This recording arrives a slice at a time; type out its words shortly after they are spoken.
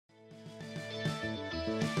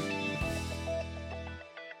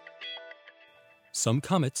Some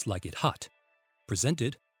comets like it hot.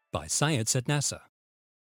 Presented by Science at NASA.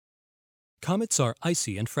 Comets are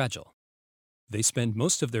icy and fragile. They spend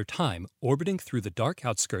most of their time orbiting through the dark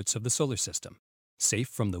outskirts of the solar system, safe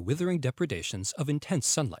from the withering depredations of intense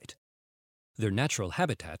sunlight. Their natural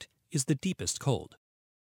habitat is the deepest cold.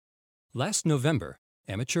 Last November,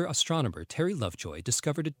 amateur astronomer Terry Lovejoy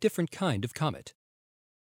discovered a different kind of comet.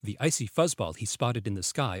 The icy fuzzball he spotted in the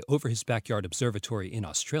sky over his backyard observatory in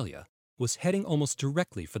Australia was heading almost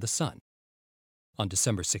directly for the Sun. On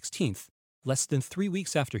December 16th, less than 3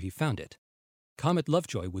 weeks after he found it, Comet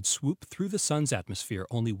Lovejoy would swoop through the Sun's atmosphere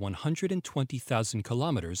only 120,000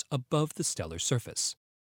 kilometers above the stellar surface.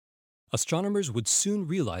 Astronomers would soon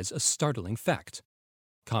realize a startling fact.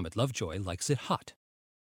 Comet Lovejoy likes it hot.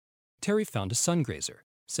 Terry found a sun grazer,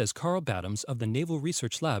 says Carl Badams of the Naval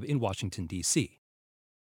Research Lab in Washington, D.C.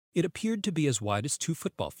 It appeared to be as wide as 2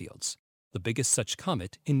 football fields, the biggest such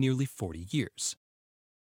comet in nearly 40 years.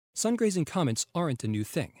 Sun-grazing comets aren't a new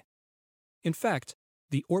thing. In fact,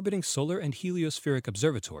 the Orbiting Solar and Heliospheric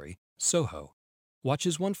Observatory, SOHO,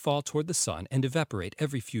 watches one fall toward the Sun and evaporate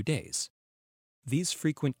every few days. These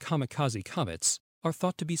frequent kamikaze comets are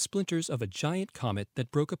thought to be splinters of a giant comet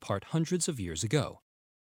that broke apart hundreds of years ago.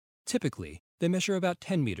 Typically, they measure about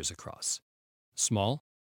 10 meters across. Small,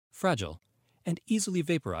 fragile, and easily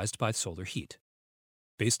vaporized by solar heat.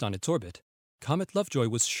 Based on its orbit, Comet Lovejoy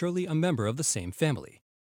was surely a member of the same family,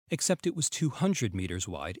 except it was 200 meters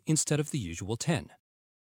wide instead of the usual 10.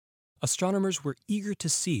 Astronomers were eager to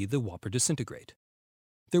see the Whopper disintegrate.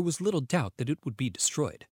 There was little doubt that it would be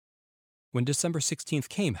destroyed. When December 16th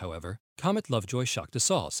came, however, Comet Lovejoy shocked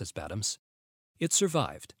us all, says Badams. It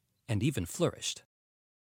survived, and even flourished.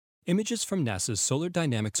 Images from NASA's Solar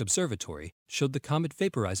Dynamics Observatory showed the comet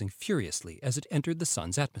vaporizing furiously as it entered the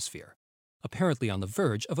Sun's atmosphere, apparently on the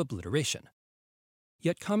verge of obliteration.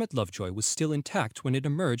 Yet Comet Lovejoy was still intact when it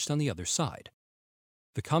emerged on the other side.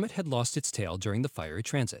 The comet had lost its tail during the fiery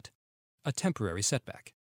transit, a temporary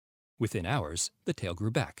setback. Within hours, the tail grew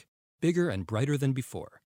back, bigger and brighter than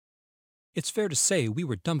before. It's fair to say we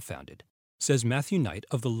were dumbfounded, says Matthew Knight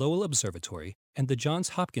of the Lowell Observatory and the Johns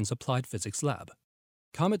Hopkins Applied Physics Lab.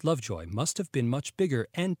 Comet Lovejoy must have been much bigger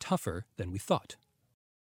and tougher than we thought.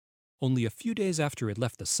 Only a few days after it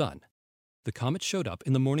left the Sun, the comet showed up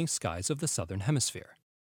in the morning skies of the southern hemisphere.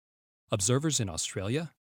 Observers in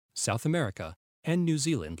Australia, South America, and New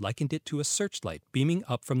Zealand likened it to a searchlight beaming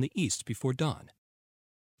up from the east before dawn.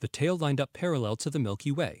 The tail lined up parallel to the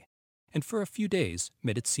Milky Way, and for a few days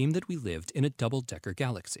made it seem that we lived in a double-decker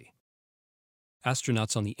galaxy.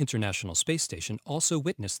 Astronauts on the International Space Station also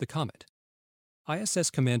witnessed the comet. ISS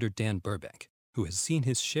Commander Dan Burbank, who has seen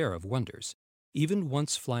his share of wonders, even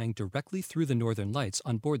once flying directly through the northern lights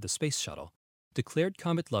on board the space shuttle, declared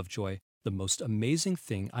Comet Lovejoy the most amazing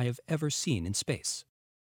thing I have ever seen in space.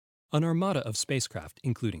 An armada of spacecraft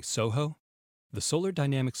including SOHO, the Solar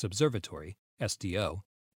Dynamics Observatory, SDO,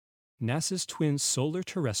 NASA's twin Solar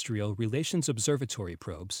Terrestrial Relations Observatory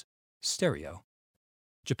probes, STEREO,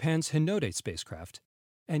 Japan's Hinode spacecraft,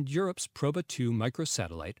 and Europe's Proba 2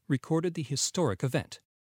 microsatellite recorded the historic event.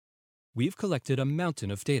 We've collected a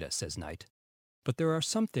mountain of data, says Knight, but there are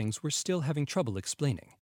some things we're still having trouble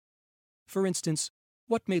explaining. For instance,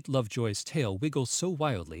 what made Lovejoy's tail wiggle so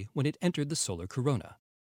wildly when it entered the solar corona?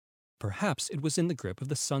 Perhaps it was in the grip of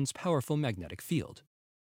the Sun's powerful magnetic field.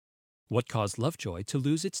 What caused Lovejoy to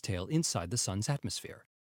lose its tail inside the Sun's atmosphere,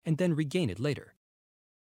 and then regain it later?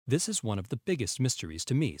 This is one of the biggest mysteries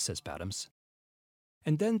to me, says Badams.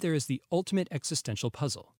 And then there is the ultimate existential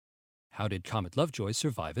puzzle. How did Comet Lovejoy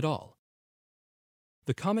survive at all?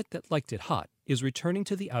 The comet that liked it hot is returning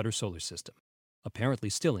to the outer solar system, apparently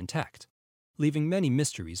still intact, leaving many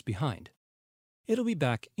mysteries behind. It'll be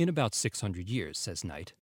back in about 600 years, says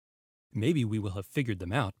Knight. Maybe we will have figured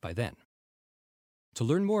them out by then. To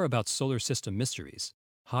learn more about solar system mysteries,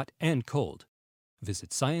 hot and cold,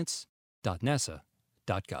 visit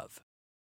science.nasa.gov.